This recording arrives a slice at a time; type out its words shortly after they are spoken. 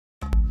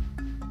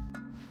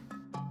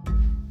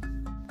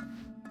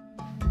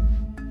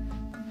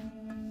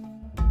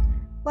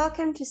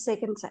Welcome to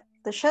Second Take,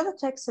 the show that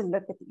takes a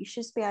look at the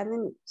issues behind the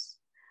news.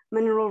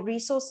 Mineral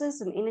Resources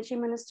and Energy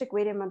Minister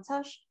Gwede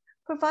Mantashe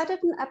provided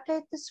an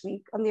update this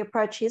week on the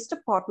approach his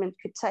department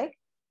could take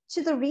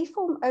to the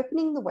reform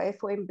opening the way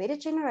for embedded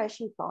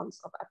generation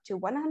plants of up to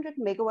 100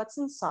 megawatts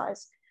in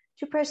size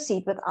to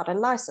proceed without a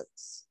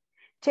license.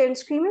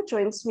 Terence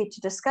joins me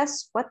to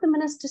discuss what the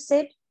minister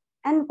said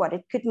and what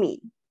it could mean.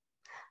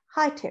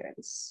 Hi,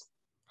 Terence.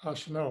 Hi,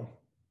 Chanel.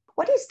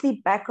 What is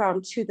the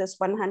background to this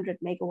 100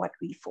 megawatt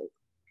reform?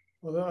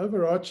 Well, the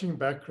overarching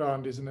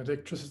background is an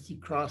electricity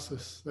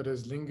crisis that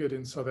has lingered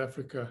in South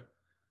Africa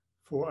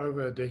for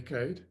over a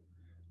decade,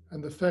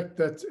 and the fact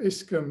that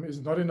Eskom is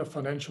not in a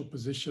financial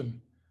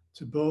position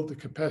to build the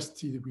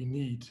capacity that we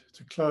need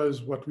to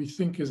close what we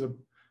think is an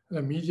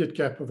immediate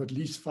gap of at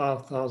least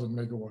 5,000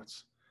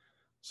 megawatts.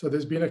 So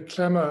there's been a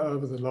clamor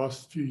over the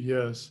last few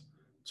years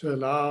to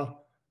allow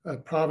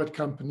private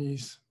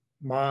companies,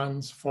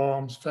 mines,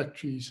 farms,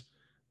 factories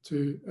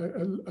to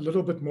a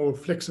little bit more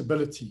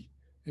flexibility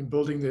in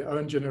building their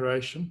own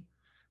generation,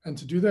 and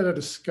to do that at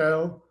a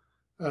scale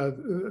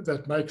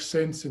that makes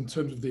sense in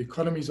terms of the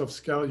economies of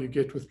scale you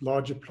get with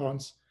larger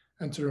plants,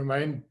 and to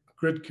remain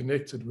grid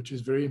connected, which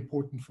is very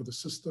important for the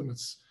system.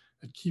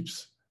 It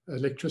keeps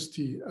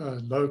electricity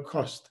low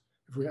cost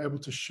if we're able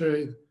to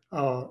share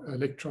our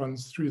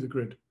electrons through the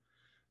grid.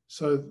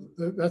 So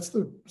that's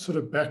the sort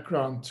of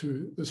background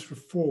to this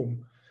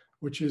reform,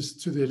 which is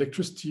to the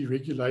Electricity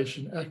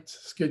Regulation Act,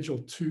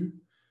 Schedule 2,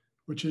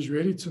 which is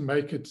really to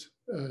make it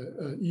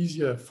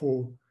easier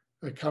for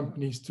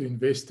companies to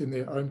invest in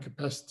their own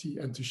capacity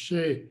and to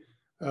share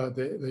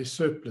their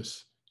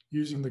surplus,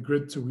 using the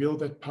grid to wield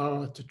that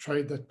power, to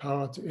trade that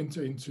power, to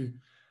enter into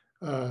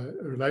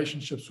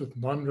relationships with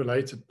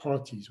non-related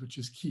parties, which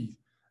is key.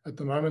 At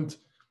the moment,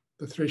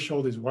 the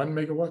threshold is 1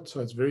 megawatt,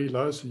 so it's very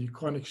low, so you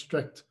can't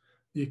extract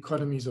the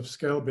economies of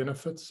scale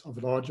benefits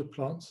of larger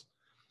plants.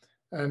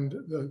 And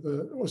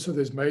also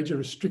there's major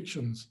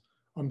restrictions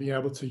on being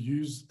able to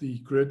use the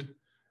grid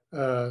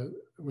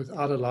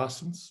without a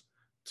license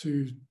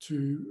to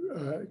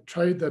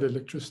trade that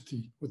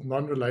electricity with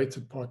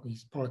non-related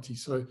parties.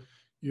 So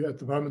you're at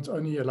the moment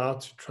only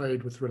allowed to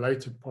trade with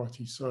related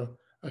parties, so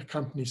a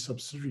company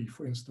subsidiary,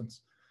 for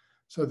instance.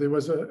 So there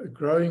was a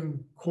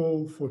growing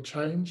call for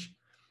change,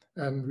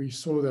 and we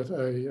saw that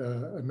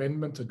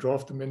a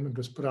draft amendment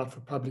was put out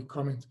for public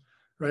comment,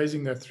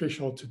 raising that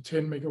threshold to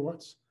 10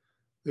 megawatts.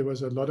 There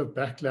was a lot of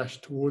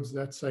backlash towards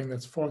that, saying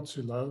that's far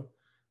too low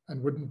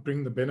and wouldn't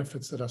bring the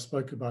benefits that I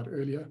spoke about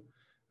earlier.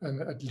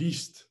 And at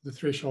least the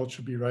threshold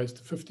should be raised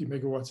to 50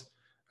 megawatts.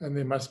 And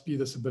there must be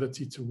this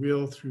ability to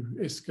wheel through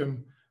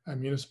Eskom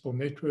and municipal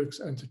networks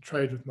and to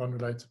trade with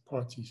non-related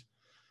parties.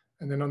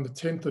 And then on the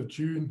 10th of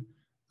June,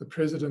 the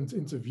president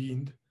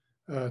intervened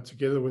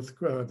together with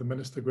the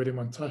minister, Gwede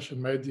Mantashe,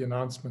 and made the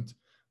announcement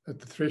that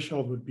the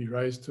threshold would be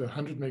raised to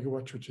 100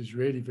 megawatts, which is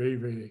really very,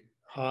 very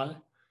high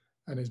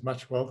and is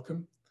much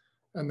welcome.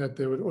 And that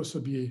there would also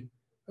be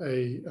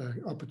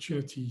an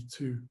opportunity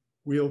to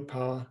wheel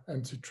power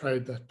and to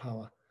trade that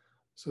power.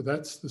 So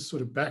that's the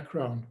sort of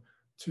background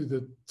to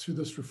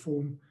this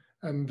reform.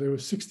 And there were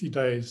 60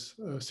 days,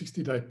 a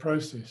 60-day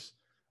process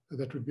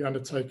that would be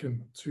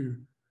undertaken to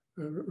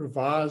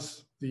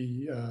revise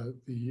the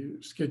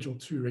Schedule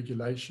 2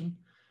 regulation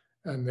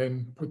and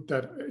then put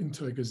that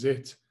into a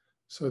gazette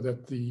so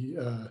that the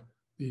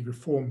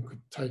reform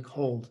could take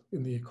hold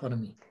in the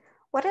economy.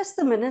 What has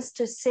the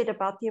minister said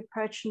about the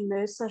approach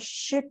NERSA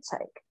should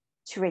take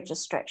to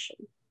registration?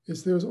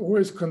 Yes, there was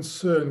always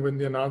concern when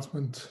the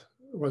announcement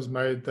was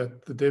made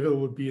that the devil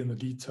would be in the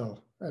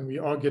detail, and we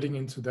are getting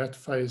into that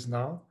phase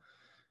now.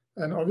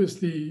 And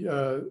obviously,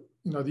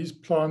 these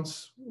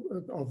plants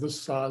of this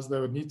size, they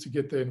would need to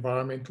get their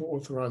environmental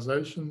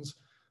authorizations,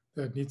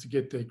 they would need to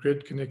get their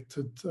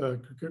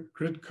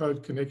grid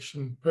code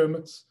connection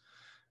permits,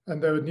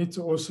 and they would need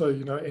to also,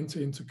 enter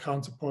into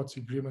counterparty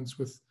agreements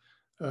with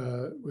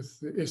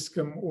the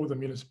Eskom or the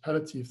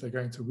municipality if they're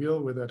going to wheel,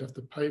 where they'd have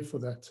to pay for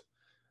that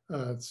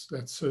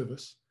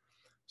service.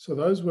 So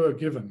those were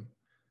given.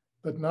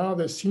 But now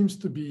there seems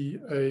to be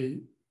a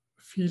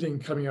feeling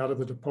coming out of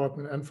the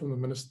department and from the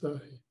minister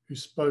who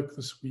spoke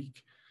this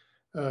week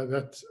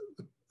that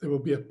there will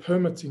be a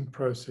permitting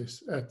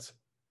process at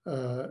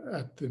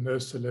the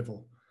NERSA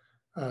level.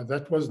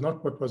 That was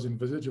not what was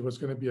envisaged. It was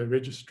going to be a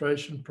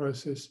registration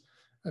process,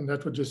 and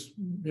that would just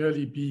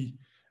merely be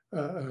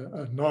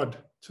a nod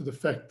to the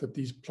fact that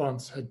these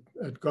plants had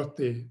got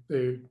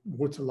their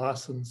water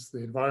license,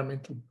 their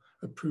environmental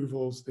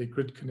approvals, their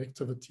grid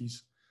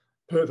connectivities,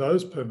 per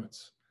those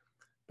permits.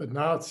 But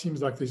now it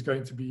seems like there's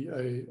going to be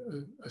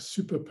a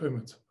super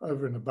permit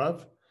over and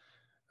above.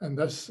 And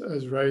this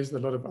has raised a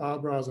lot of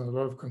eyebrows and a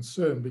lot of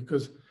concern,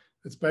 because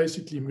it's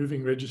basically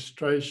moving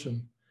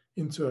registration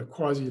into a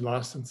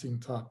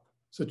quasi-licensing type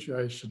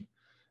situation.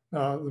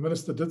 Now, the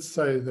minister did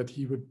say that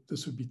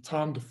this would be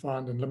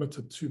time-defined and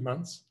limited 2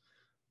 months.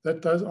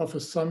 That does offer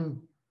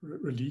some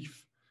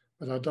relief,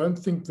 but I don't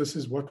think this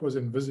is what was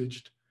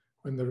envisaged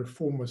when the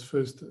reform was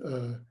first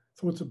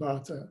thought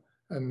about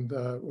and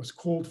was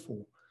called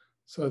for.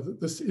 So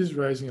this is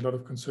raising a lot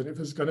of concern. If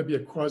there's going to be a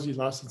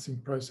quasi-licensing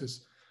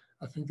process,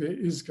 I think there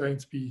is going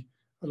to be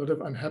a lot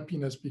of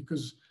unhappiness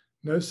because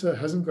NERSA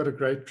hasn't got a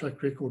great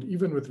track record,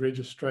 even with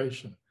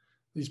registration.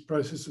 These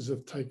processes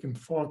have taken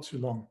far too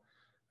long.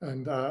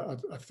 And I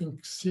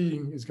think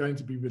seeing is going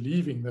to be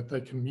relieving that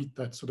they can meet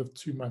that sort of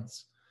 2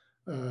 months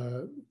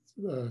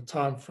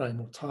time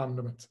frame or time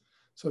limit.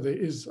 So there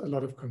is a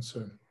lot of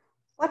concern.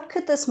 What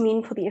could this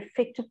mean for the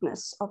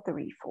effectiveness of the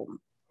reform?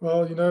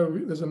 Well, you know,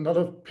 there's a lot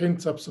of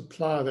pent-up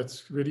supply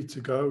that's ready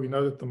to go. We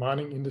know that the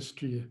mining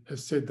industry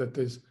has said that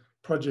there's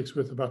projects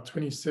worth about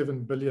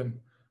 27 billion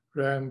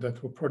rand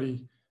that will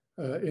probably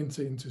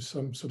enter into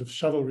some sort of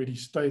shovel-ready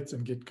state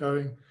and get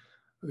going.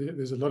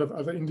 There's a lot of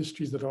other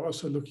industries that are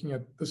also looking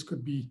at this.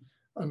 Could be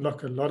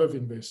unlock a lot of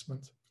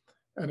investment,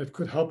 and it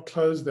could help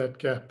close that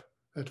gap,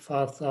 that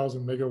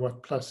 5,000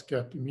 megawatt plus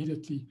gap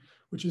immediately,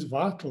 which is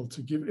vital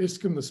to give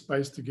Eskom the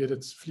space to get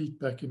its fleet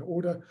back in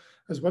order,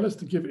 as well as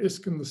to give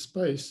Eskom the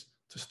space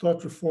to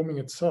start reforming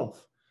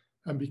itself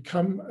and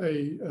become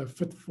a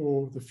fit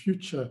for the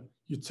future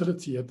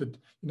utility. At the,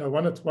 you know,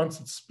 once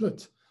it's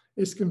split,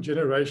 Eskom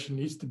generation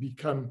needs to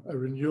become a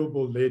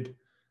renewable-led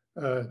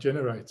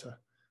generator.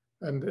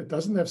 And it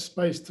doesn't have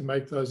space to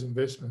make those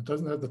investments. It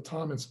doesn't have the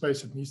time and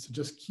space. It needs to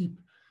just keep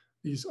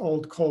these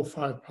old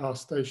coal-fired power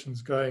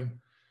stations going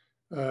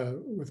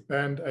with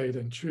Band-Aid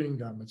and chewing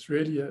gum. It's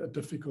really a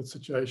difficult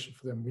situation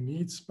for them. We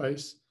need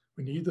space.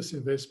 We need this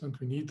investment.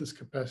 We need this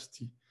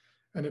capacity.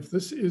 And if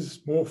this is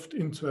morphed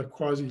into a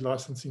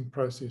quasi-licensing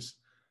process,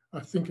 I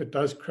think it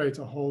does create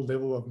a whole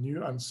level of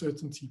new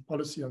uncertainty,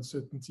 policy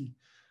uncertainty,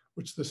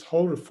 which this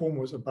whole reform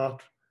was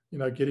about, you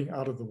know, getting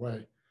out of the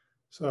way.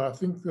 So I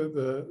think that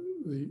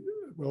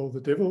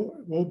the devil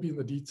will be in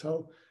the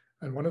detail.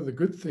 And one of the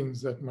good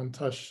things that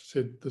Mantashe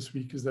said this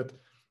week is that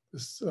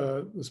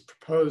this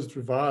proposed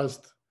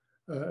revised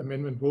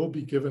amendment will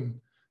be given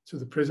to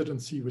the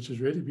presidency, which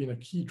has really been a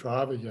key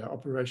driver here,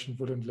 Operation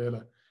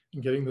Vulindlela,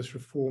 in getting this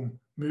reform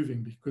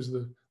moving, because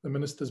the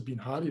minister's been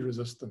highly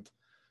resistant.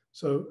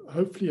 So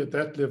hopefully at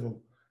that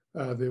level,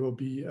 there will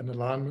be an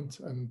alignment,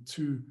 and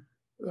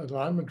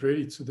alignment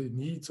really to the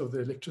needs of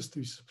the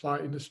electricity supply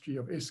industry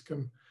of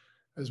Eskom,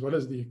 as well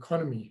as the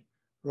economy,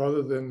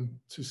 rather than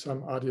to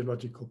some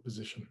ideological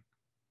position.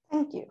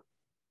 Thank you.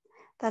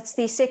 That's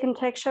the second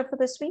Tech Show for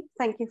this week.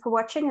 Thank you for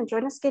watching, and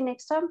join us again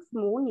next time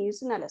for more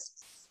news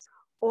analysis.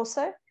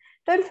 Also,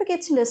 don't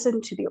forget to listen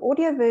to the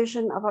audio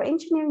version of our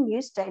Engineering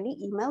News Daily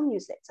email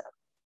newsletter.